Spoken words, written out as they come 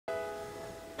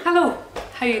Hello,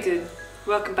 how you doing?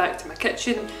 Welcome back to my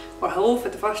kitchen, or hello for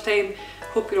the first time.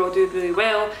 Hope you're all doing really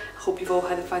well. I hope you've all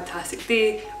had a fantastic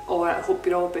day, or I hope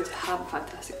you're all about to have a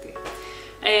fantastic day.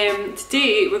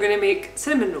 Today we're going to make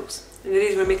cinnamon rolls, and the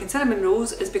reason we're making cinnamon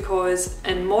rolls is because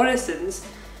in Morrison's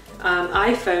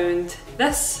I found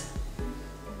this,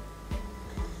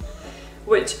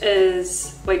 which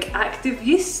is like active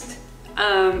yeast,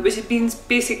 which means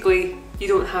basically you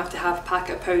don't have to have a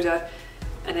packet of powder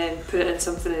and then put it in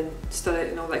something and stir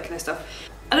it and all that kind of stuff.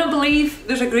 I don't believe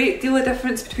there's a great deal of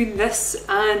difference between this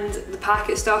and the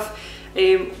packet stuff.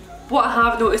 What I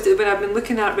have noticed is when I've been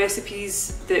looking at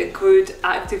recipes that include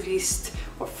active yeast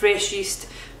or fresh yeast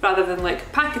rather than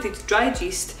like packaged dried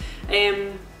yeast, a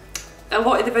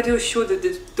lot of the videos show that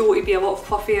the dough to be a lot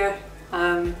fluffier,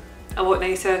 a lot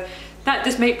nicer. That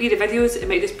just might be the videos, it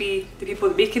might just be the people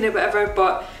making it, whatever,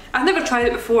 but I've never tried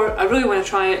it before. I really want to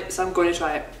try it, so I'm going to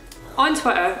try it. On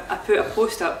Twitter, I put a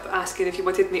post up asking if you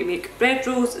wanted me to make bread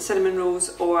rolls, cinnamon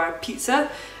rolls or pizza,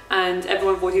 and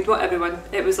everyone voted. What everyone?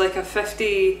 It was like a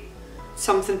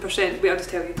 50-something%, wait I'll just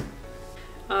tell you.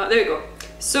 There we go.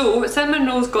 So cinnamon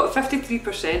rolls got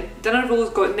 53%, dinner rolls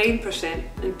got 9%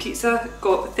 and pizza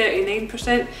got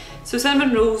 39%. So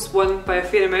cinnamon rolls won by a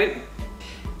fair amount.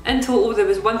 In total there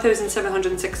was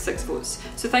 1,766 votes.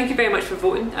 So thank you very much for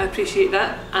voting, I appreciate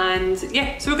that. And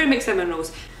yeah, so we're going to make cinnamon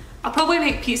rolls. I'll probably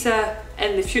make pizza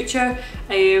in the future.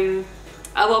 A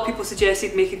lot of people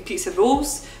suggested making pizza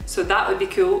rolls, so that would be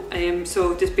cool.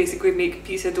 So just basically make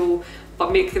pizza dough,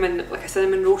 but make them in like a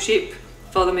cinnamon roll shape,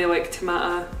 fill them with like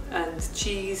tomato and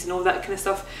cheese and all that kind of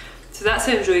stuff. So that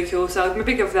sounds really cool, so I'll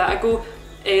maybe give that a go.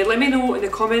 Let me know in the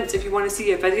comments if you want to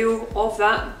see a video of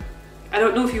that. I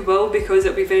don't know if you will, because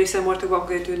it'll be very similar to what I'm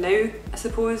going to do now, I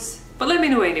suppose. But let me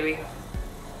know anyway.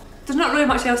 There's not really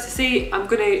much else to say. I'm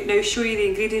going to now show you the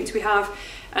ingredients we have.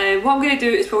 What I'm going to do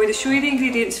is probably just show you the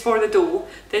ingredients for the dough,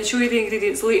 then show you the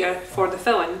ingredients later for the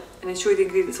filling, and then show you the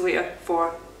ingredients later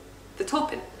for the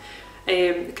topping.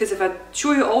 Because if I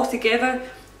show you it all together,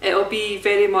 it'll be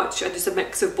very much just a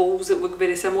mix of bowls that look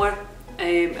very similar,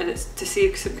 and it's to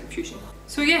save some confusion.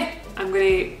 So yeah, I'm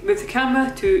going to move the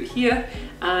camera to here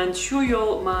and show you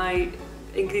all my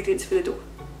ingredients for the dough.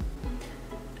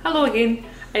 Hello again.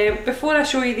 Before I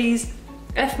show you these,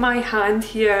 if my hand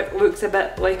here looks a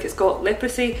bit like it's got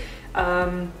leprosy,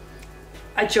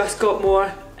 I just got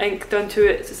more ink done to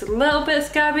it, so it's a little bit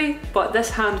scabby, but this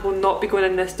hand will not be going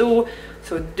in this dough,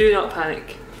 so do not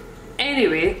panic.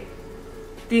 Anyway,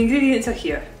 the ingredients are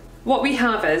here. What we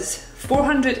have is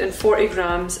 440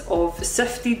 grams of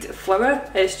sifted flour.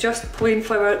 It's just plain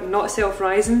flour, not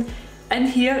self-rising. In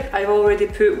here I've already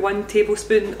put 1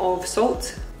 tablespoon of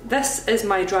salt. This is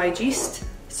my dried yeast.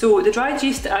 So the dried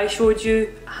yeast that I showed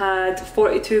you had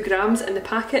 42 grams in the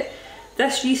packet.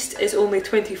 This yeast is only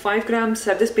 25 grams,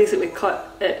 so I've just basically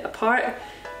cut it apart.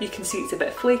 You can see it's a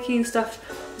bit flaky and stuff.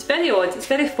 It's very odd, it's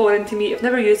very foreign to me, I've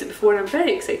never used it before and I'm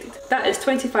very excited. That is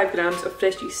 25 grams of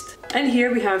fresh yeast. In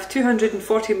here we have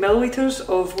 240 millilitres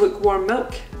of lukewarm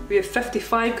milk. We have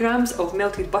 55 grams of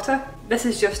melted butter. This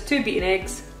is just 2 beaten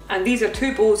eggs, and these are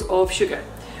 2 bowls of sugar.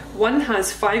 One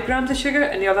has 5 grams of sugar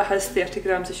and the other has 30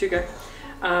 grams of sugar.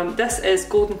 This is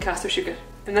golden castor sugar,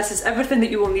 and this is everything that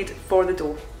you will need for the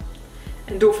dough.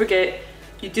 And don't forget,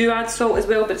 you do add salt as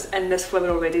well, but it's in this flour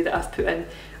already that I've put in.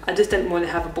 I just didn't want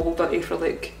to have a bowl dirty for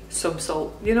like some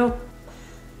salt, you know?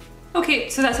 Okay,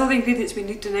 so that's all the ingredients we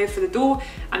need to now for the dough.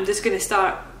 I'm just going to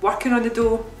start working on the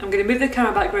dough. I'm going to move the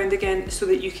camera background again so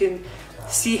that you can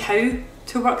see how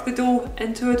to work the dough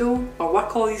into a dough, or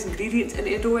work all these ingredients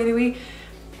into a dough anyway.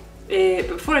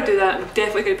 But before I do that, I'm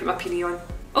definitely going to put my peony on.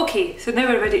 Okay, so now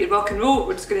we're ready to rock and roll.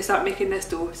 We're just going to start making this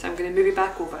dough, so I'm going to move it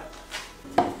back over.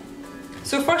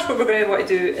 So first what we're going to want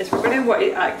to do is we're going to want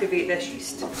to activate this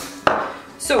yeast.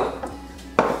 So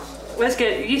let's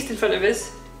get the yeast in front of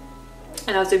us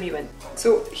and I'll zoom you in.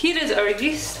 So here is our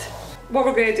yeast. What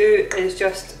we're going to do is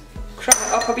just crumb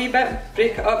it up a wee bit,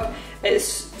 break it up. It's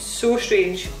so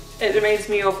strange. It reminds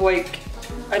me of like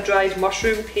a dried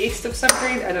mushroom paste of some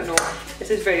kind. I don't know. This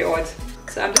is very odd.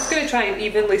 So I'm just going to try and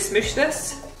evenly smoosh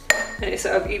this into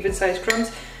sort of even sized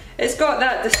crumbs. It's got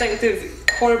that distinctive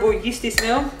horrible yeasty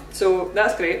smell, so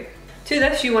that's great. To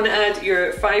this you want to add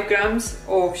your 5 grams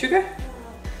of sugar.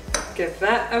 Give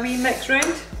that a wee mix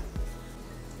round.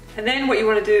 And then what you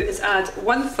want to do is add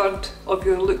 1/3 of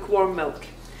your lukewarm milk.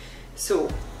 So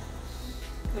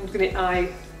I'm going to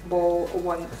eyeball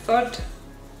 1/3.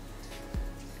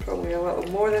 Probably a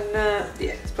little more than that.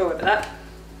 Yeah, it's probably about that.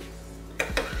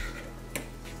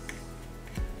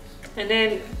 And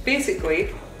then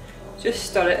basically just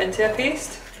stir it into a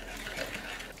paste.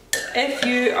 If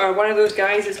you are one of those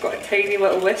guys that's got a tiny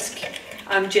little whisk,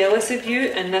 I'm jealous of you,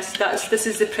 and this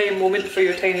is the prime moment for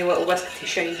your tiny little whisk to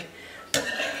shine.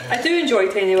 I do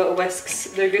enjoy tiny little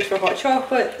whisks. They're good for hot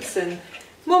chocolates and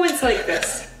moments like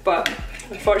this, but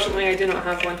unfortunately I do not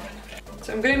have one.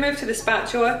 So I'm going to move to the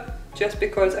spatula, just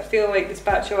because I feel like the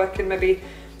spatula can maybe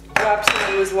grab some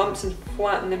of those lumps and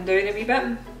flatten them down a wee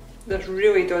bit. This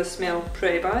really does smell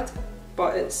pretty bad,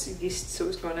 but it's yeast, so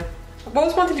it's gonna... I've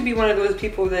always wanted to be one of those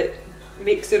people that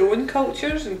makes their own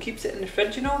cultures and keeps it in the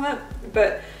fridge and all that,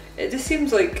 but it just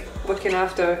seems like looking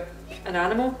after an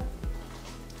animal,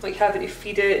 like having to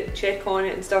feed it, check on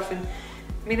it and stuff. And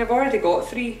I mean, I've already got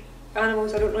 3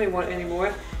 animals, I don't really want any more.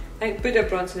 I think Buddha,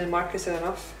 Bronson and Marcus are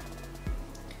enough.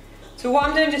 So what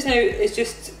I'm doing just now is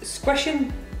just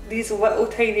squishing these little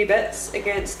tiny bits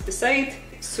against the side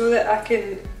so that I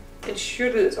can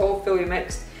ensure that it's all fully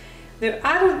mixed. Now,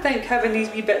 I don't think having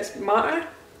these wee bits matter,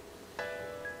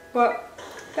 but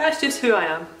that's just who I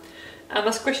am. I'm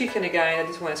a squishy kind of guy and I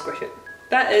just want to squish it.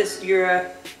 That is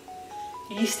your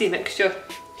yeasty mixture.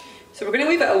 So we're going to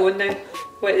leave it alone now,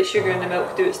 let the sugar and the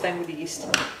milk do its thing with the yeast.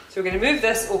 So we're going to move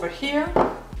this over here.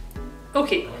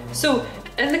 Okay, so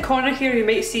in the corner here you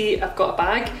might see I've got a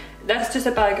bag. That's just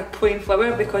a bag of plain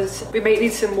flour because we might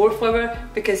need some more flour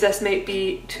because this might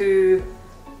be too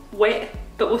wet,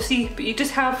 but we'll see. But you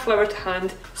just have flour to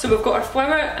hand. So we've got our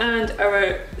flour and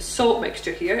our salt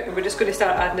mixture here, and we're just going to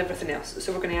start adding everything else.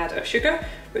 So we're going to add our sugar,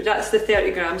 but that's the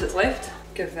 30 grams that's left.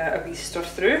 Give that a wee stir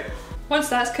through. Once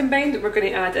that's combined, we're going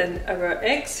to add in our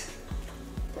eggs.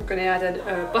 We're going to add in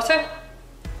our butter.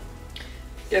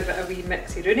 Give it a wee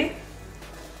mixy rooney.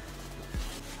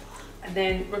 And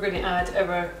then we're going to add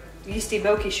our yeasty,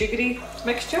 milky, sugary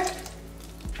mixture.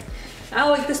 I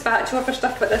like the spatula for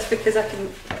stuff like this because I can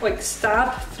like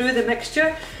stab through the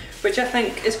mixture, which I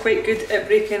think is quite good at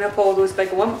breaking up all those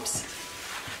big lumps.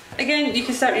 Again, you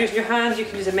can start using your hand, you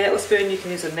can use a metal spoon, you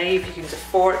can use a knife, you can use a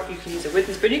fork, you can use a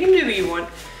wooden spoon, you can do what you want.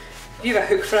 If you have a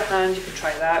hook for a hand, you can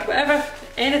try that. Whatever,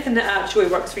 anything that actually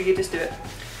works for you, just do it.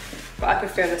 But I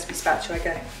prefer this wee spatula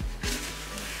guy.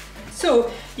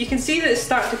 So you can see that it's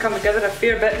starting to come together a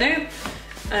fair bit now.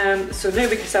 So now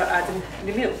we can start adding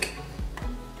the milk.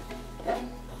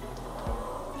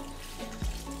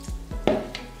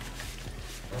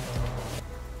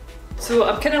 So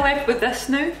I'm kind of left with this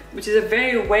now, which is a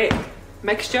very wet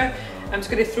mixture. I'm just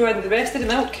going to throw in the rest of the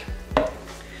milk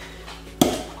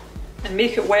and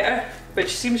make it wetter,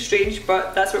 which seems strange,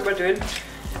 but that's what we're doing.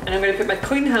 And I'm going to put my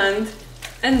clean hand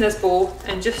in this bowl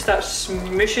and just start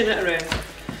smooshing it around.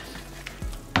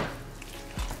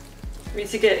 We need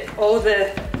to get all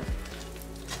the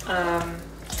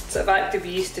sort of active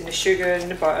yeast and the sugar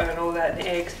and the butter and all that and the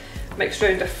eggs mixed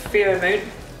around a fair amount.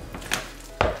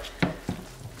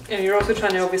 And you're also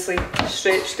trying to obviously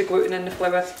stretch the gluten in the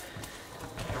flour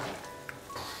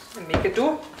and make a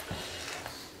dough.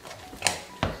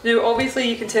 Now obviously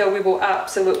you can tell we will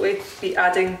absolutely be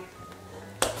adding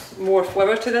more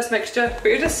flour to this mixture, but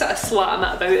you're just sort of slatting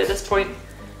it about at this point.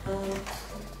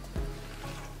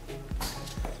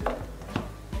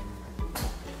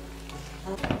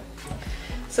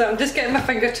 So I'm just getting my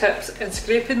fingertips and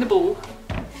scraping the bowl,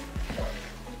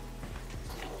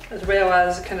 as well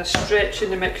as kind of stretching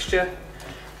the mixture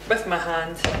with my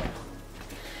hand.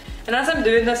 And as I'm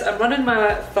doing this, I'm running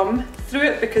my thumb through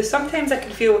it because sometimes I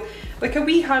can feel like a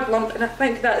wee hard lump, and I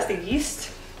think that's the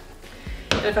yeast.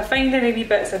 And if I find any wee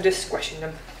bits, I'm just squishing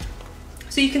them.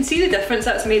 So you can see the difference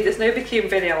that's made. It's now became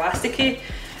very elasticy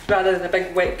rather than a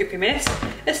big wet goopy mess.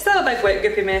 It's still a big wet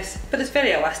goopy mess, but it's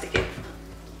very elasticy.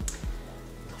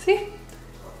 See?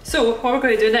 So what we're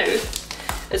going to do now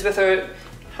is, with our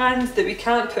hands that we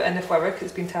can't put in the flour because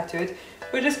it's been tattooed,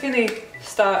 we're just going to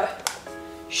start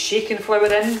shaking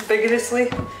flour in vigorously,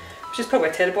 which is probably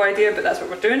a terrible idea, but that's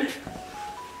what we're doing.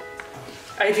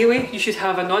 Ideally, you should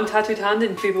have a non-tattooed hand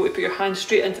and be able to put your hand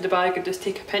straight into the bag and just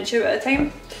take a pinch out at a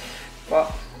time.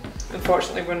 But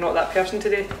unfortunately, we're not that person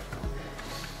today.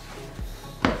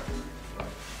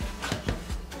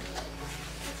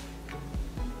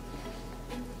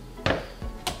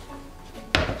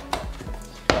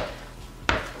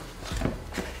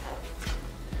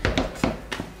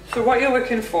 So what you're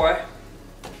looking for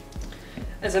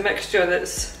is a mixture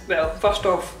that's, well, first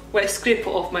off, let's scrape it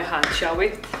off my hand, shall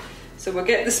we? So we'll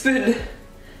get the spoon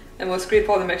and we'll scrape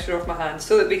all the mixture off my hand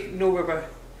so that we know where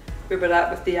we're at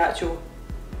with the actual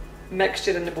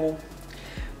mixture in the bowl.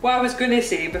 What I was going to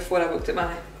say before I looked at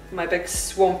my big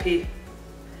swampy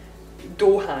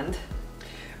dough hand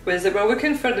was that we're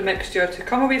looking for the mixture to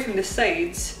come away from the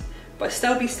sides but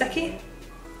still be sticky.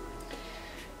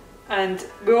 And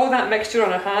with all that mixture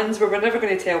on our hands, we were never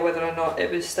going to tell whether or not it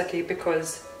was sticky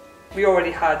because we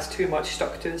already had too much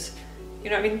stuck to us. You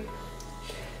know what I mean?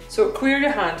 So clear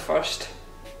your hand first.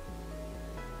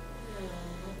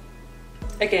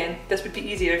 Again, this would be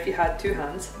easier if you had two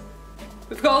hands.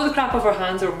 We've got all the crap off our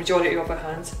hands, or majority of our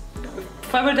hands. We've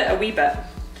floured it a wee bit,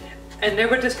 and now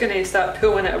we're just going to start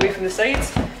pulling it away from the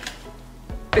sides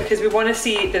because we want to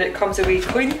see that it comes away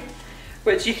clean,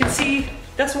 which you can see,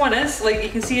 this one is, like you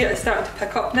can see it is starting to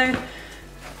pick up now.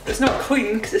 It's not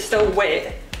clean because it's still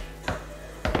wet,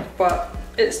 but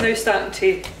it's now starting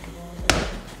to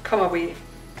come away.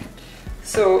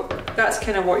 So that's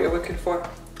kind of what you're looking for.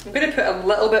 I'm going to put a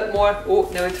little bit more, oh,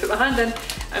 now I put my hand in.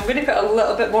 I'm going to put a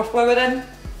little bit more flour in, and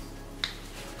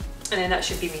then that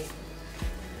should be me.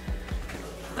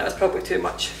 That was probably too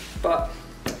much, but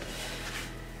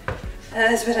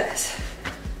that is what it is.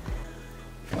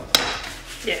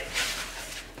 Yeah.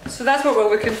 So that's what we're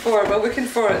looking for. We're looking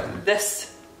for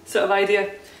this sort of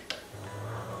idea.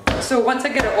 So once I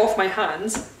get it off my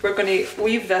hands, we're going to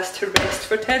leave this to rest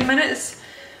for 10 minutes.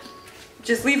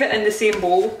 Just leave it in the same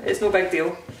bowl, it's no big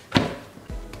deal.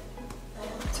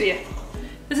 So yeah,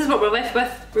 this is what we're left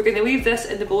with. We're going to leave this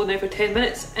in the bowl now for 10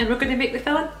 minutes and we're going to make the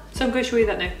filling. So I'm going to show you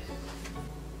that now.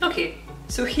 Okay,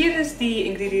 so here is the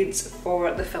ingredients for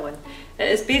the filling. It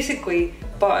is basically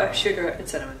butter, sugar and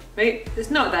cinnamon, right? It's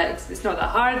not that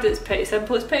hard, it's pretty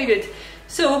simple, it's pretty good.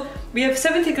 So we have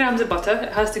 70 grams of butter,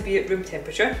 it has to be at room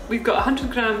temperature. We've got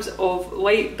 100 grams of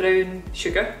light brown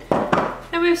sugar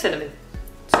and we have cinnamon.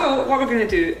 So what we're going to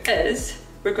do is,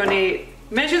 we're going to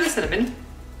measure the cinnamon.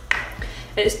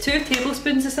 It's 2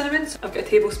 tablespoons of cinnamon, so I've got a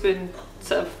tablespoon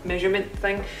sort of measurement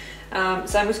thing. So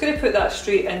I'm just going to put that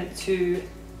straight into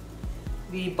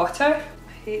the butter.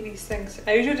 I hate these things.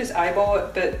 I usually just eyeball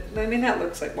it, but I mean that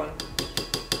looks like one.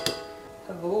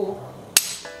 Hello.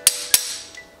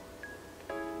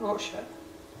 Oh shit.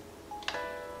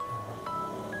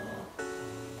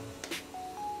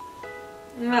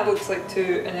 And that looks like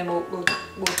 2, and then we'll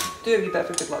do a wee bit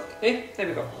for good luck. Okay, there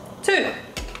we go. 2.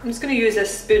 I'm just going to use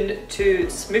this spoon to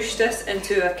smoosh this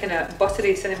into a kind of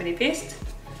buttery cinnamony paste.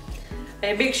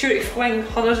 Make sure to fling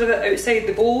hundreds of it outside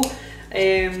the bowl.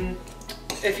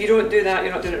 If you don't do that,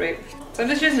 you're not doing it right. So I'm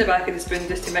just using the back of the spoon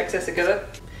just to mix this together.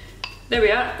 There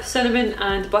we are, cinnamon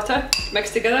and butter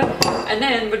mixed together. And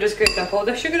then we're just going to dump all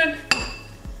the sugar in.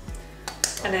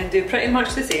 And then do pretty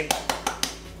much the same.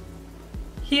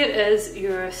 Here is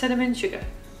your cinnamon sugar.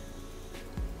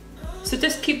 So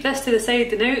just keep this to the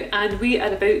side now and we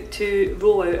are about to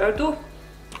roll out our dough.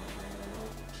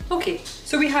 Okay,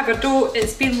 so we have our dough.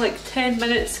 It's been like 10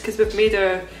 minutes because we've made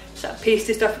our sort of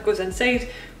pasty stuff that goes inside.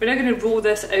 We're now going to roll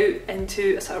this out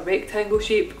into a sort of rectangle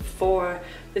shape for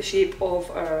the shape of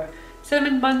our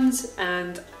cinnamon buns,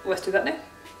 and let's do that now.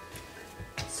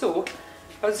 So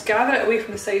I'll just gather it away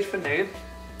from the side for now.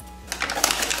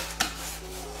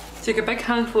 Take a big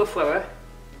handful of flour,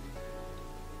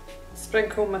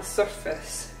 sprinkle my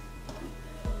surface.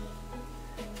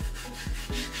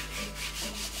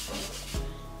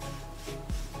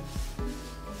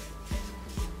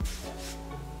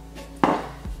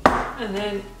 And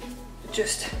then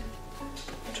just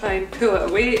try and pull it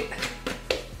away.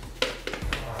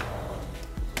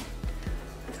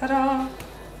 Ta-da!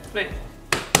 Right.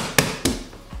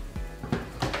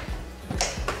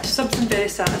 Something very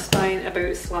satisfying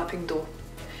about slapping dough.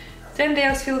 Does anybody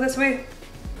else feel this way?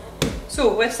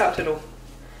 So let's start the dough.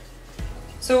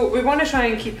 So we want to try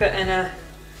and keep it in a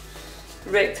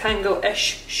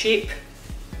rectangle-ish shape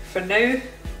for now,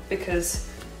 because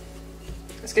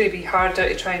it's going to be harder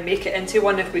to try and make it into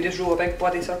one if we just roll a big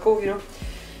bloody circle, you know.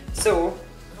 So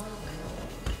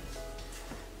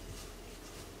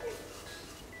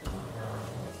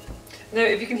now,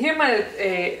 if you can hear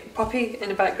my puppy in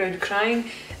the background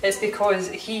crying, it's because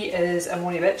he is a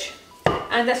moany bitch.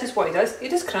 And this is what he does. He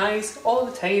just cries all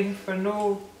the time for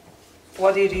no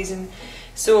bloody reason.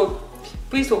 So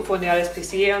please don't phone the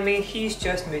RSPCA on me, he's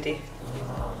just moody.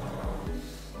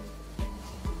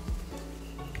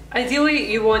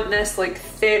 Ideally you want this like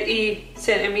 30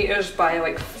 centimetres by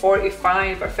like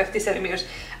 45 or 50 centimetres.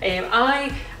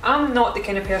 I'm not the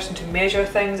kind of person to measure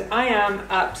things. I am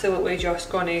absolutely just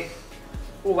gonna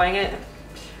wing it.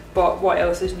 But what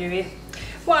else is new?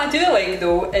 What I do like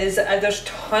though is there's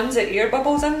tons of air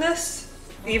bubbles in this.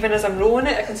 Even as I'm rolling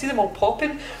it, I can see them all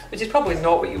popping, which is probably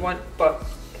not what you want, but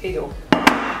hey ho.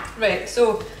 Right,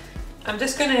 so I'm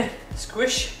just gonna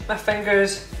squish my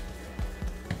fingers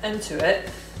into it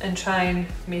and try and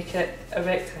make it a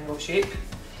rectangle shape.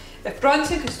 If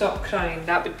Bronson could stop crying,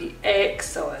 that would be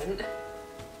excellent.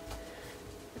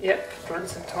 Yep,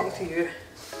 Bronson, talking to you.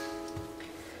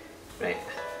 Right,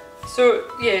 so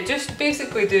yeah, just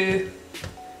basically do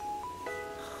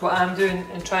what I'm doing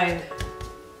and try and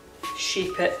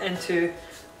shape it into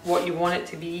what you want it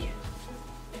to be.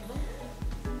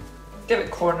 Give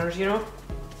it corners, you know.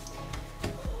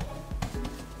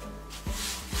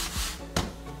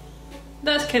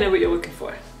 That's kind of what you're looking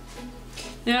for.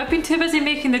 Now I've been too busy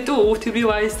making the dough to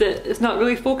realise that it's not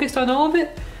really focused on all of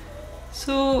it.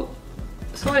 So,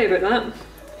 sorry about that.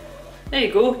 There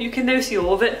you go, you can now see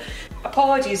all of it.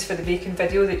 Apologies for the baking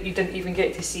video that you didn't even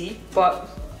get to see, but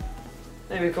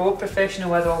there we go,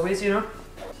 professional as always, you know.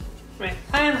 Right,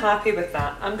 I am happy with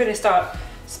that. I'm going to start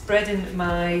spreading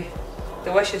my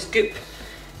delicious goop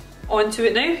onto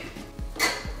it now.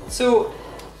 So,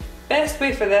 best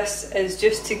way for this is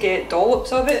just to get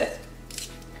dollops of it.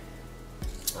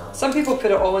 Some people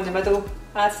put it all in the middle.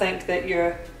 I think that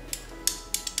you're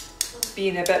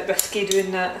being a bit risky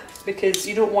doing that because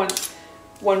you don't want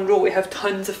one roll to have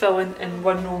tons of filling and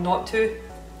one roll not to.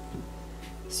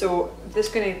 So I'm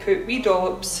just going to put wee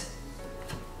dollops,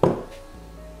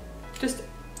 just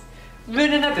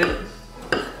running about.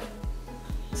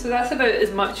 So that's about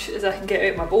as much as I can get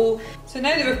out of my bowl. So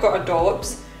now that we've got our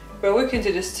dollops, we're looking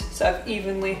to just sort of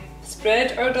evenly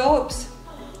spread our dollops.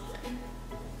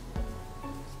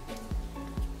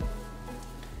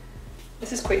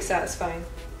 This is quite satisfying.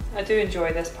 I do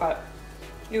enjoy this part.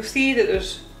 You'll see that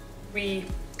there's wee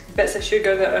bits of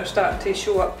sugar that are starting to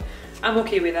show up. I'm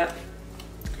okay with that.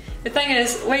 The thing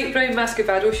is, light brown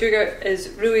muscovado sugar is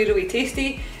really, really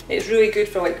tasty. It's really good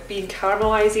for like being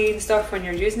caramelisy and stuff when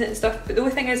you're using it and stuff. But the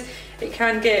only thing is, it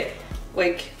can get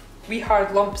like wee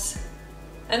hard lumps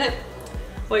in it,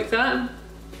 like that. And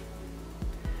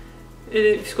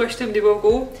if you squish them, they will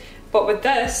go. But with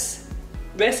this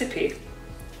recipe,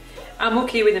 I'm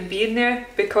okay with them being there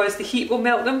because the heat will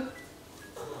melt them.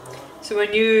 So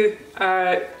when you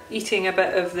are eating a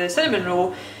bit of the cinnamon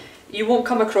roll, you won't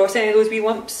come across any of those wee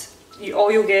lumps.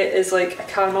 All you'll get is like a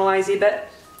caramelisy bit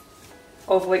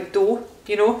of like dough,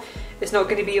 you know. It's not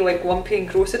going to be like lumpy and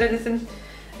gross or anything.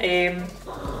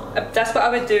 That's what I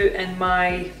would do in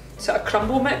my sort of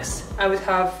crumble mix. I would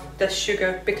have this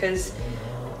sugar because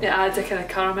it adds a kind of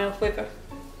caramel flavour.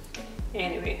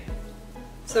 Anyway.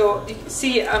 So you can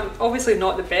see I'm obviously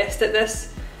not the best at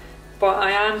this, but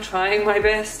I am trying my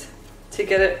best to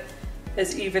get it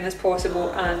as even as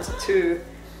possible and to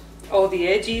all the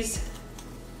edges.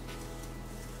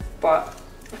 But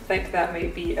I think that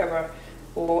might be our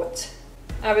lot.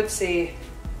 I would say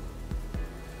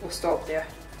we'll stop there.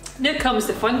 Now comes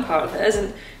the fun part that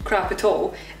isn't crap at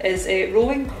all, is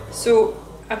rolling. So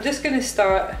I'm just going to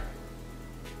start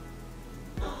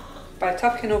by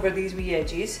tucking over these wee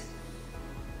edges.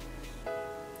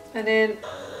 And then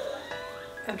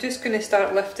I'm just going to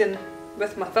start lifting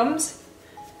with my thumbs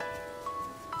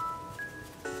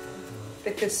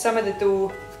because some of the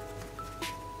dough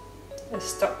is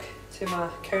stuck to my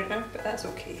counter, but that's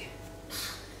okay.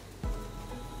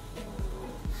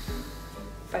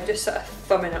 By just sort of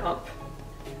thumbing it up,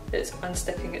 it's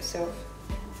unsticking itself.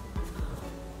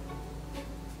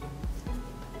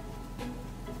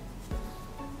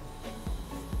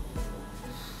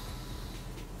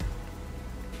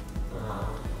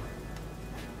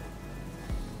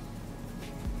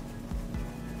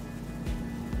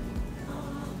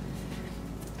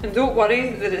 And don't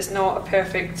worry that it's not a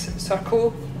perfect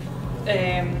circle,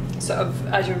 sort of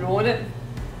as you're rolling it,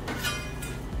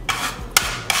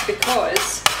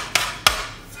 because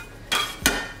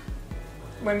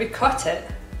when we cut it,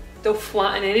 they'll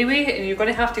flatten anyway, and you're going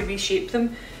to have to reshape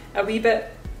them a wee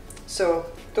bit. So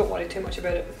don't worry too much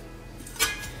about it.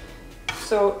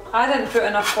 So I didn't put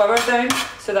enough flour down,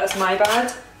 so that's my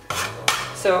bad.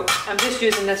 So I'm just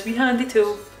using this wee handy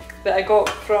tool that I got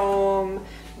from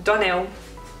Dunelm.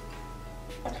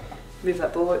 Move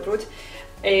that bowl out the road.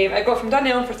 I got from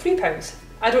Dunelm for £3.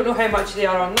 I don't know how much they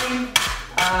are online,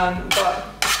 but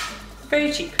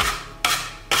very cheap.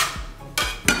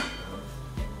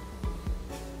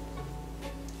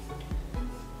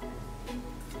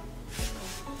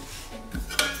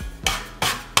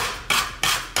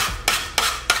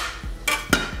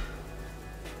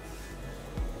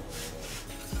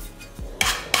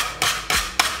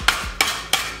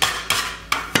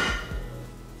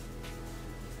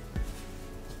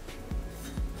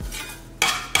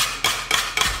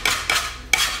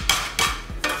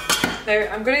 Now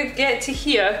I'm going to get to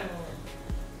here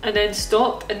and then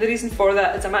stop, and the reason for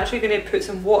that is I'm actually going to put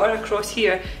some water across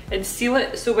here and seal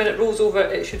it, so when it rolls over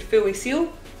it should fully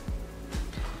seal.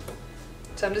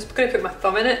 So I'm just going to put my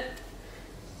thumb in it.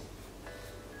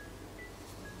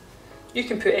 You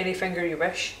can put any finger you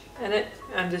wish in it.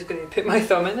 I'm just going to put my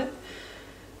thumb in it.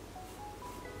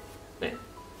 Right.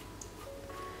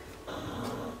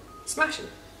 Smashing.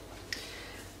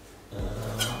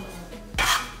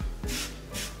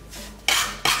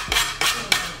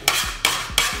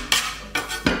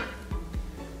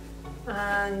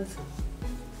 and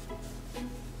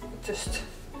just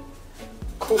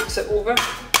coats it over.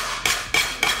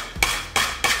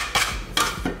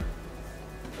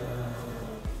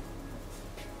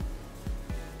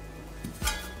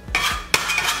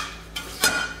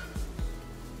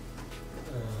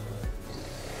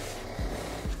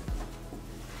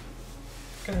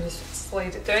 Gonna just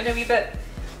slide it down a wee bit,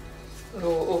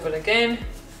 roll over again,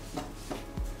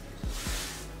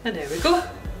 and there we go.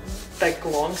 Big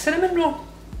long cinnamon roll.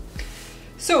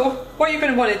 So what you're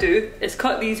going to want to do is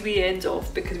cut these wee ends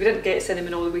off because we didn't get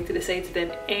cinnamon all the way to the sides of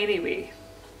them anyway.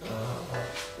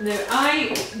 Now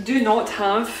I do not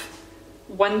have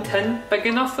one tin big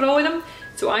enough for all of them,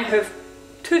 so I have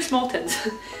 2 small tins.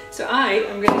 So I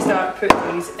am going to start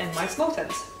putting these in my small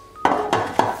tins.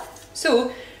 So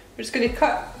we're just going to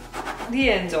cut the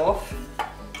ends off.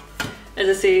 As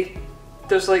I say,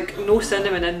 there's like no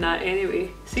cinnamon in that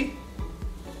anyway, see?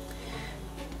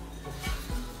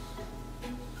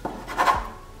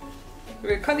 We're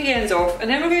going to cut the ends off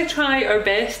and then we're going to try our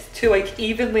best to like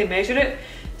evenly measure it.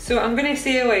 So I'm going to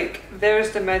say like there's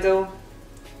the middle,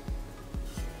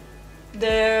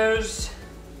 there's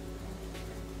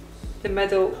the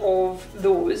middle of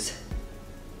those.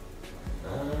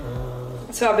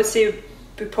 So I would say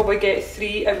we probably get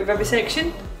 3 out of every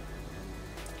section.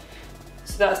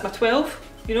 So that's my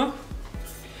 12, you know.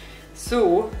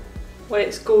 So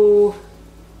let's go,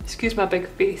 excuse my big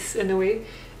face in a way,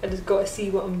 I just got to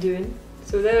see what I'm doing.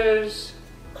 So there's,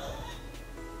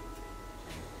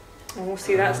 and we'll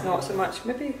see that's not so much,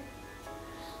 maybe.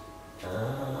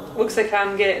 Looks like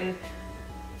I'm getting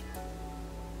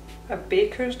a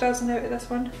baker's dozen out of this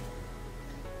one.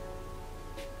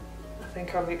 I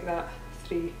think I'll make that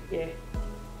 3, yeah.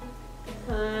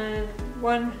 And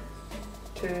 1,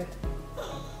 2,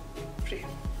 3.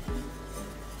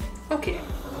 Okay,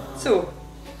 so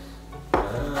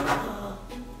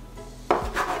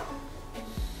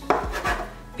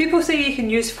people say you can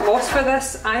use floss for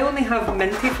this. I only have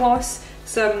minty floss,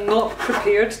 so I'm not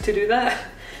prepared to do that.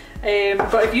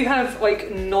 But if you have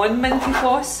like non-minty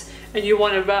floss and you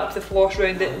want to wrap the floss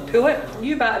around it and pull it,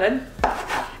 you bat it in.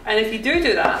 And if you do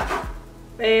that,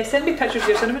 send me pictures of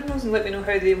your cinnamon rolls and let me know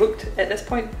how they looked at this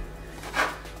point.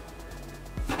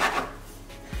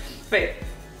 Right,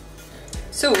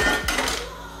 so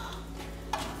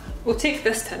we'll take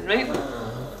this tin, right?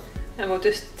 And we'll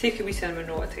just take a wee cinnamon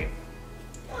roll at a time.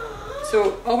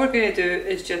 So all we're going to do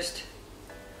is just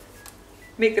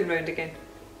make them round again.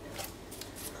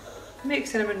 Make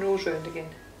cinnamon rolls round again.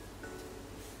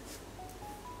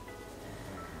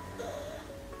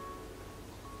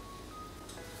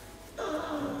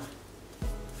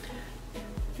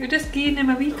 You're just giving them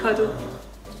a wee cuddle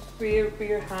with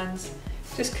your hands.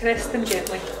 Just caress them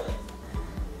gently.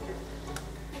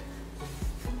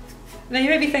 Now you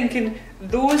might be thinking,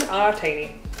 those are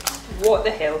tiny. What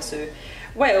the hell, Sue?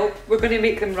 Well, we're going to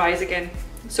make them rise again.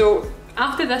 So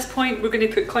after this point, we're going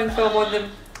to put cling film on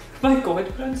them. My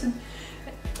God, Branson.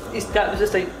 That was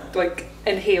just like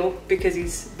inhale because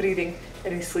he's breathing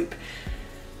in his sleep.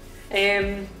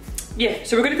 Yeah,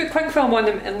 so we're going to put cling film on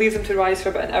them and leave them to rise for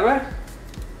about an hour.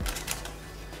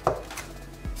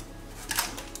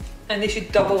 And they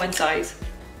should double in size.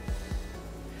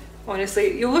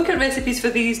 Honestly, you'll look at recipes for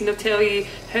these and they'll tell you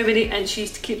how many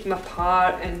inches to keep them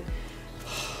apart and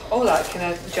all that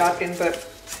kind of jargon, but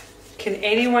can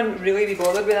anyone really be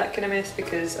bothered with that kind of mess?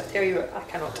 Because I tell you what, I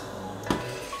cannot.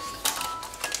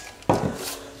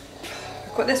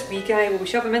 I've got this wee guy, will we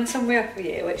shove him in somewhere? Oh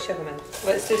yeah, let's shove him in.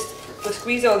 We'll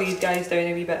squeeze all these guys down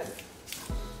a wee bit.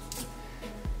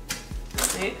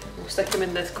 Right, we'll stick him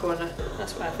in this corner,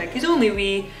 that's what I think. He's only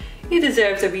wee, he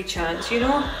deserves a wee chance, you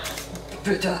know?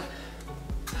 Buddha.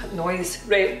 That noise.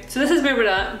 Right, so this is where we're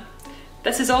at.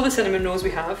 This is all the cinnamon rolls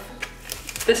we have.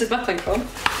 This is my cling film.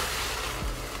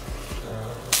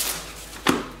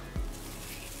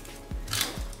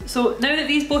 So now that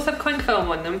these both have cling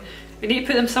film on them, we need to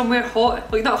put them somewhere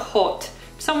hot, like not hot,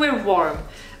 somewhere warm,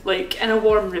 like in a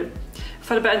warm room,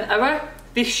 for about an hour.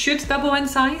 They should double in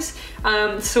size,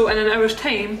 so in an hour's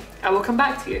time, I will come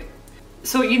back to you.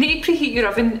 So you need to preheat your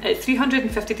oven at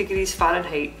 350 degrees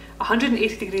Fahrenheit,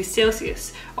 180 degrees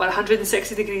Celsius, or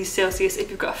 160 degrees Celsius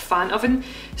if you've got a fan oven.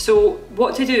 So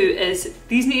what to do is,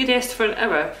 these need to rest for an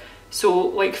hour, so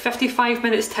like 55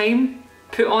 minutes time,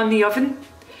 put on the oven,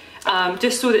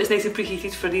 just so that it's nice and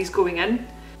preheated for these going in.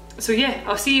 So yeah,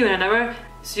 I'll see you in an hour.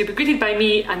 So you'll be greeted by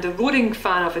me and the roaring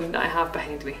fan oven that I have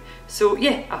behind me. So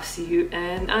yeah, I'll see you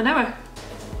in an hour.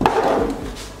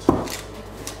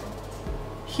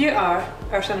 Here are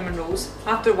our cinnamon rolls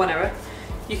after 1 hour.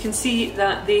 You can see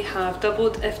that they have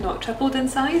doubled, if not tripled in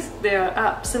size. They are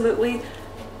absolutely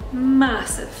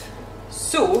massive.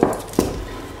 So,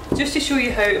 just to show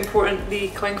you how important the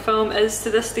cling film is to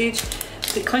this stage,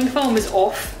 the cling film is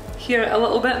off here a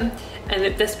little bit,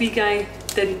 and this wee guy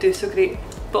didn't do so great,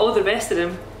 but all the rest of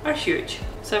them are huge.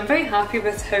 So I'm very happy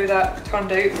with how that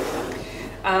turned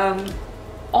out.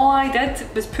 All I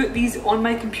did was put these on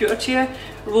my computer chair,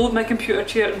 rolled my computer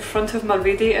chair in front of my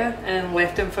radiator and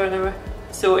left them for an hour.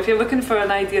 So if you're looking for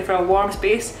an idea for a warm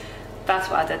space, that's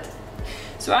what I did.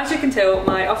 So as you can tell,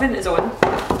 my oven is on,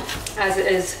 as it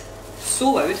is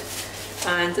so loud,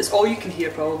 and it's all you can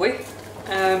hear probably.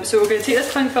 So we're going to take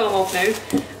this cling film off now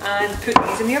and put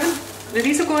these in the oven. Now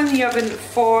these will go in the oven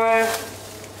for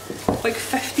like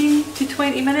 15 to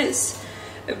 20 minutes.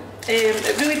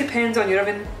 It really depends on your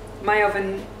oven. My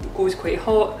oven goes quite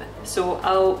hot, so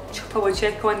I'll probably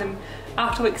check on them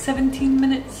after like 17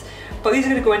 minutes. But these are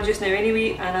going to go in just now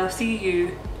anyway, and I'll see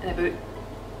you in about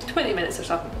 20 minutes or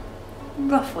something,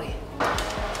 roughly.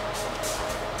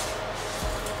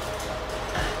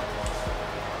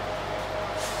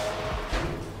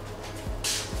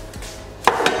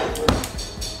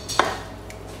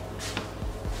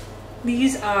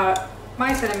 These are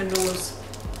my cinnamon rolls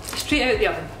straight out of the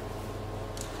oven.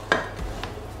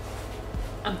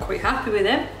 I'm quite happy with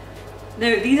them.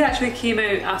 Now these actually came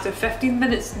out after 15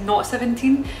 minutes, not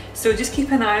 17, so just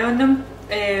keep an eye on them.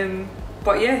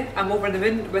 But yeah, I'm over the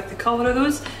moon with the colour of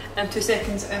those. In 2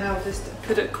 seconds and I'll just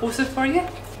put it closer for you.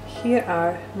 Here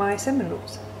are my cinnamon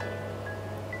rolls.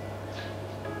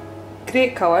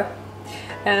 Great colour.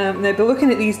 Now by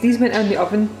looking at these went in the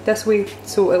oven this way,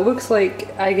 so it looks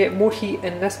like I get more heat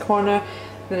in this corner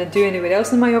than I do anywhere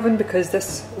else in my oven because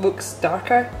this looks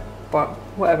darker, but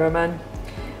whatever man.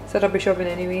 It's a rubbish oven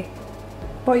anyway.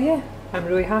 But yeah, I'm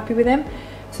really happy with them.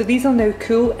 So these will now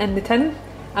cool in the tin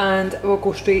and we'll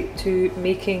go straight to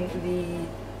making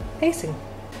the icing.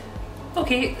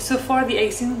 Okay, so for the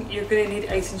icing you're going to need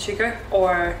icing sugar,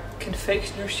 or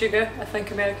confectioner's sugar I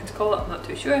think Americans call it, I'm not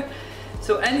too sure.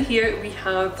 So in here we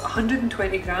have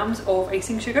 120 grams of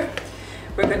icing sugar.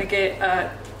 We're going to get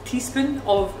a teaspoon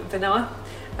of vanilla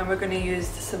and we're going to use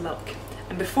some milk.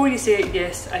 And before you say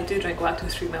yes, I do drink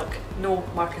lactose-free milk. No,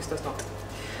 Marcus does not.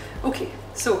 Okay,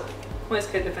 so let's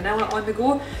get the vanilla on the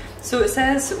go. So it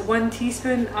says 1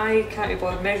 teaspoon, I can't be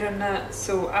bothered measuring that,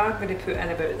 so I'm going to put in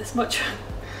about this much.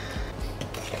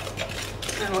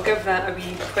 And we'll give that a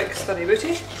wee quick stirry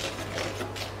booty.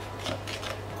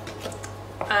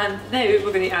 And now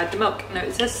we're going to add the milk. Now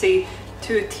it says say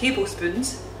 2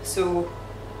 tablespoons, so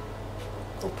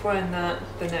we'll pour in that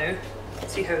for now,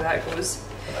 see how that goes.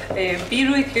 Be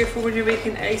really careful when you're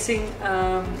making icing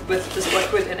with this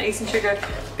liquid and icing sugar,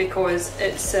 because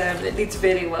it needs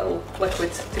very little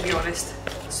liquid, to be honest.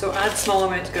 So add small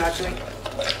amounts gradually.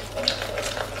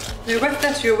 Now with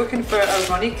this you're looking for a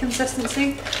runny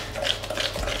consistency.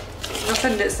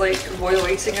 Nothing that's like royal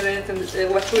icing or anything,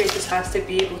 it literally just has to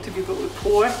be able to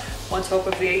pour on top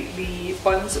of the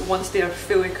buns once they are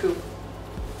fully cool.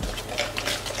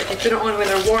 If you put it on when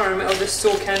they're warm, it'll just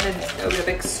soak in and it'll be a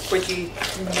big squidgy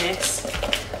mess.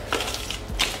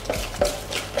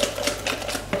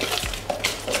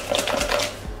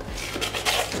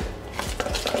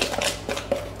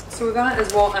 So that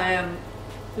is what I am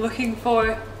looking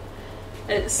for.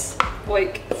 It's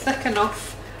like thick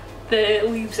enough that it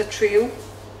leaves a trail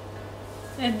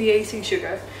in the icing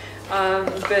sugar,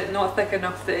 but not thick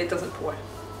enough that it doesn't pour.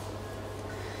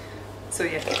 So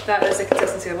yeah, that is the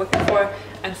consistency I'm looking for.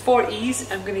 And for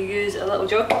ease, I'm going to use a little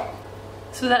jug.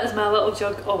 So that is my little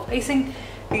jug of icing.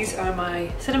 These are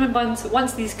my cinnamon buns.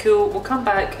 Once these cool, we'll come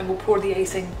back and we'll pour the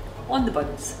icing on the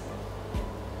buns.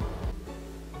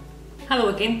 Hello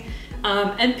again,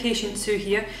 Impatient Sue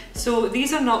here. So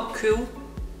these are not cool,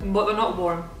 but they're not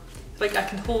warm. Like I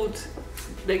can hold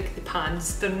like the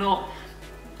pans, they're not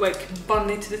like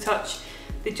burning to the touch.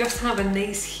 They just have a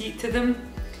nice heat to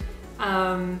them.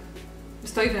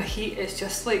 It's not even a heat, it's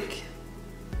just like,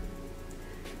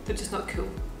 they're just not cool,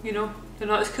 you know? They're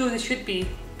not as cool as they should be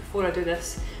before I do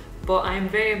this. But I am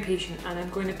very impatient and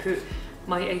I'm going to put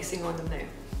my icing on them now.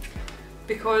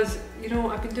 Because, you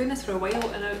know, I've been doing this for a while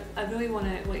and I really want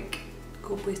to like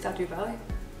go play Stardew Valley.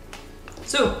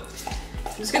 So,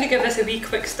 I'm just going to give this a wee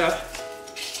quick stir.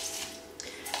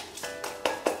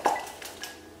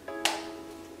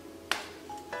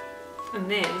 And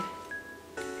then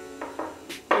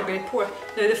we're going to pour.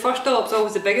 Now the first dollop's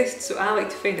always the biggest, so I like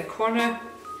to find a corner.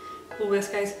 Hold this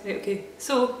guys, right, okay.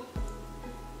 So,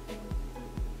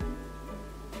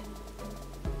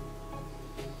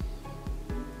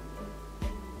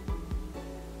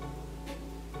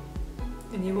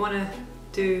 and you want to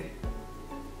do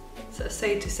sort of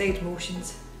side to side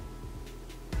motions.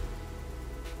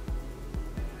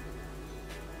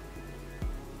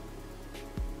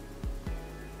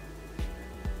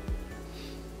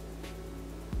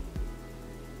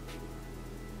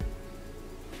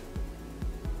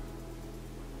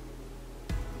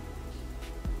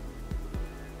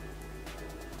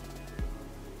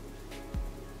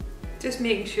 Just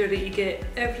making sure that you get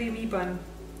every wee bun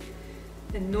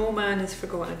and no man is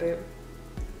forgotten about.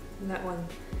 And that one.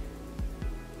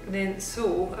 And then,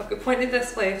 so I've got pointed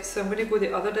this left, so I'm going to go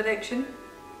the other direction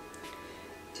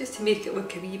just to make it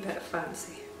look a wee bit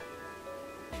fancy.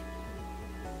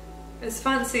 As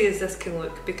fancy as this can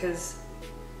look, because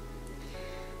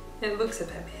it looks a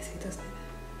bit messy, doesn't it?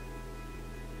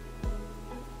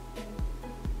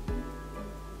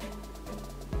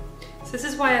 So this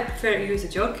is why I prefer to use a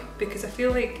jug, because I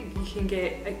feel like you can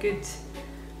get a good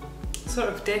sort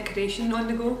of decoration on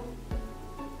the go.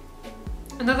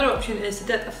 Another option is to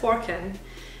dip a fork in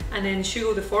and then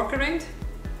shuggle the fork around.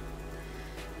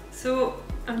 So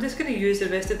I'm just going to use the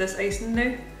rest of this icing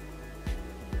now.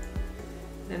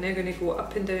 And they're going to go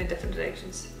up and down in different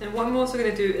directions. And what I'm also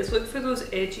going to do is look for those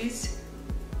edges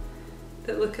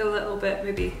that look a little bit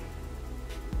maybe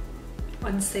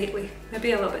unsightly,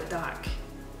 maybe a little bit dark.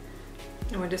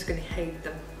 And we're just going to hide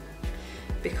them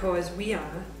because we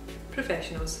are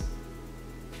professionals.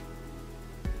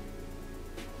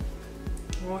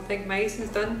 Oh, I think my icing's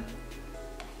done.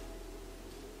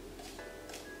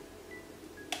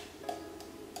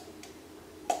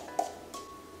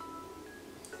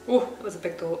 Oh, that was a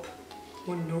big dollop.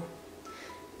 Oh no.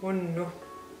 Oh no.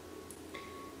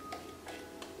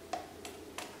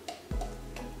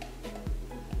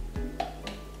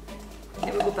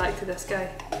 Let me go back to this guy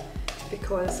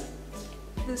because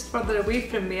it's further away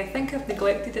from me. I think I've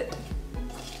neglected it.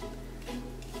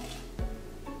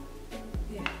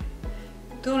 Yeah.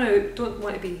 Don't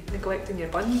want to be neglecting your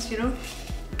buns, you know.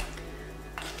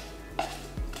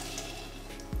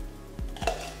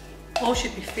 All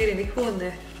should be fair and equal in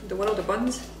the world of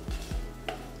buns.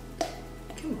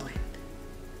 Come on.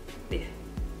 There.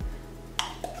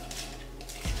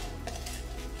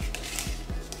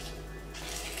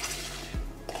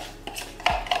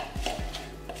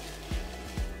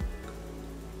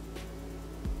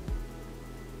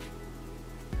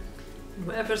 And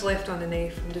whatever's left on the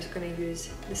knife, I'm just going to use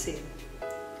the same.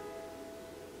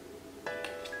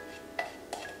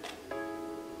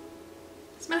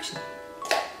 Smashing.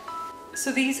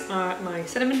 So these are my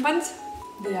cinnamon buns.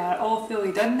 They are all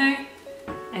fully done now,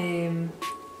 and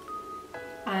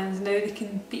now they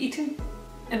can be eaten.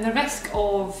 And the risk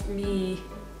of me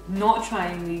not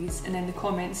trying these and in the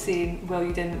comments saying, well,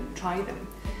 you didn't try them,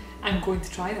 I'm going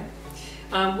to try them.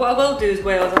 What I will do as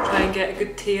well is I'll try and get a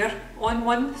good tear on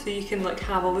one so you can like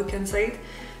have a look inside.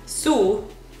 So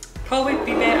probably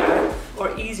be better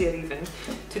or easier even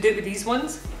to do it with these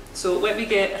ones. So let me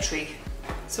get a tray.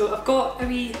 So I've got a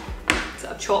wee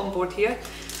sort of chopping board here,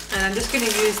 and I'm just going to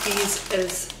use these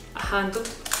as a handle.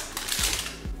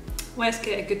 Let's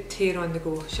get a good tear on the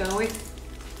go, shall we?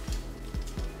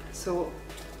 So,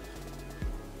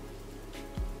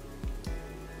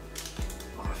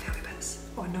 oh, fairly bits.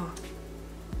 Oh no.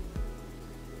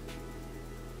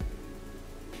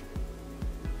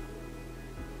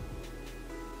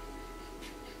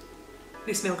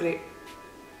 They smell great.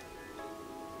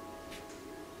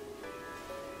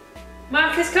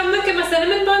 Marcus, come look at my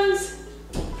cinnamon buns.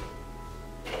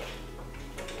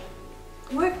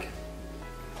 Look.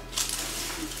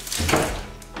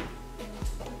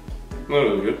 Not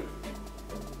really good.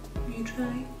 Will you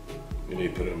try? You need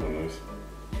to put it in my mouth.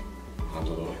 Hands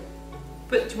all the way.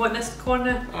 But do you want this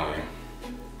corner? Aye.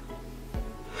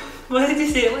 Why did you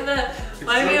say it like that?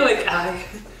 Why were you like, aye?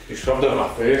 You shoved it in my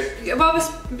face. Yeah,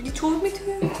 but you told me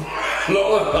to.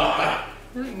 Not like that. I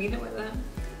don't mean it like that.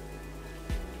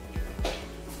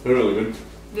 They're really good.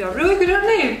 They are really good, aren't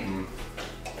they? Mm.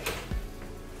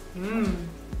 Mmm.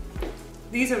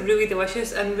 These are really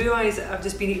delicious, and realise that I've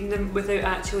just been eating them without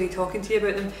actually talking to you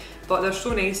about them, but they're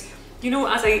so nice. You know,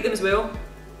 as I eat them as well,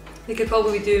 they could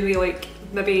probably be doing me like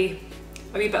maybe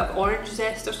a wee bit of orange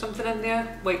zest or something in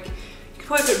there. Like, you could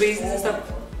probably put raisins and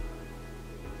stuff.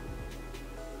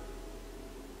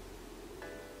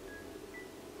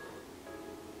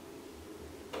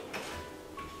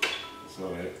 It's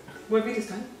alright. What have you just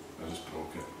done? I just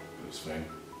broke it, but it's fine.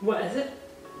 What is it?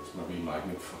 It's my wee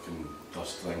magnet fucking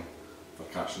dust thing for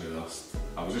catching the dust.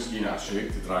 I was just giving it a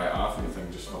shake to dry it off and the thing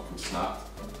just fucking snapped.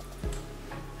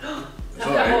 It's I've got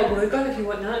a alright. hot glue gun if you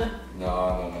want that. No.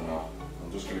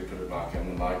 I'm just going to put it back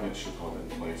in. The magnet should hold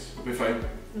it in place. It'll be fine.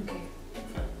 Okay.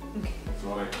 Fine. Okay.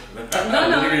 Sorry. No.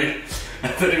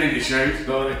 I didn't mean to shout,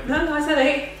 sorry. No, it's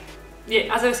alright.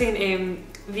 Yeah, as I was saying,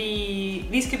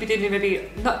 these could be doing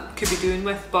maybe, not could be doing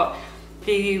with, but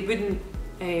they wouldn't,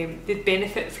 they'd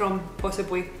benefit from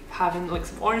possibly having like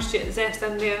some orange zest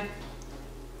in there.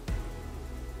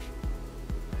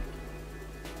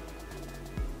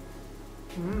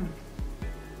 Mmm.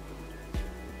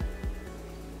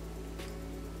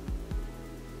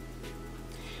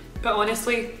 but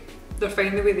honestly, they're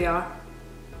fine the way they are.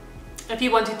 If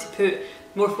you wanted to put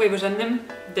more flavours in them,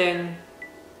 then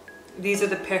these are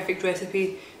the perfect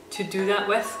recipe to do that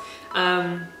with.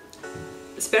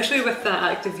 Especially with that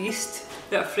active yeast,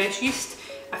 that fresh yeast,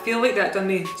 I feel like that done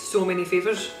me so many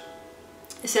favours.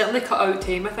 It certainly cut out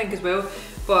time, I think, as well,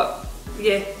 but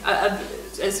yeah, I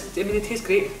mean, it tastes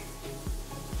great.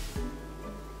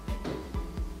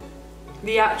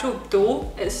 The actual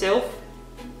dough itself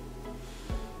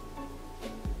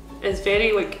is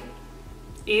very like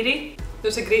airy.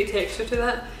 There's a great texture to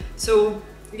that. So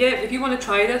yeah, if you want to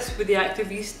try this with the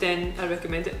active yeast, then I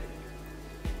recommend it.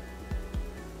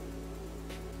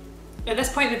 At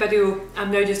this point in the video,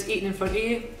 I'm now just eating in front of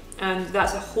you, and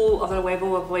that's a whole other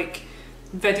level of like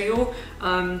video.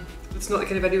 It's not the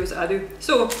kind of videos that I do.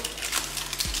 So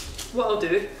what I'll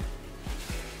do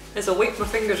is I'll wipe my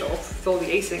fingers off with all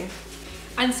the icing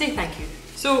and say thank you.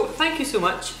 So thank you so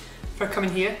much for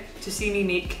coming here to see me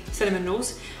make cinnamon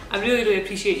rolls. I really, really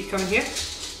appreciate you coming here.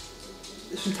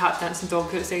 There's some tap dancing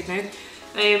dogs outside now.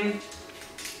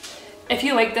 If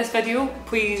you like this video,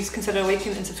 please consider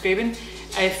liking and subscribing.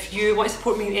 If you want to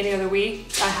support me in any other way,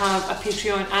 I have a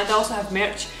Patreon and I also have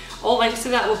merch. All links to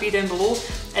that will be down below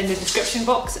in the description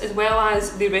box, as well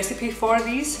as the recipe for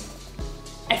these.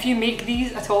 If you make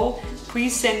these at all,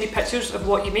 please send me pictures of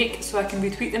what you make so I can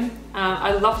retweet them.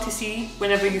 I love to see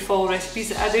whenever you follow recipes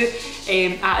that I do.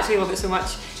 I actually love it so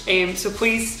much. So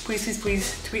please, please, please,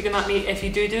 please tweet them at me if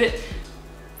you do it.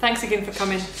 Thanks again for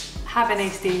coming. Have a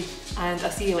nice day, and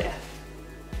I'll see you later.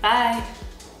 Bye.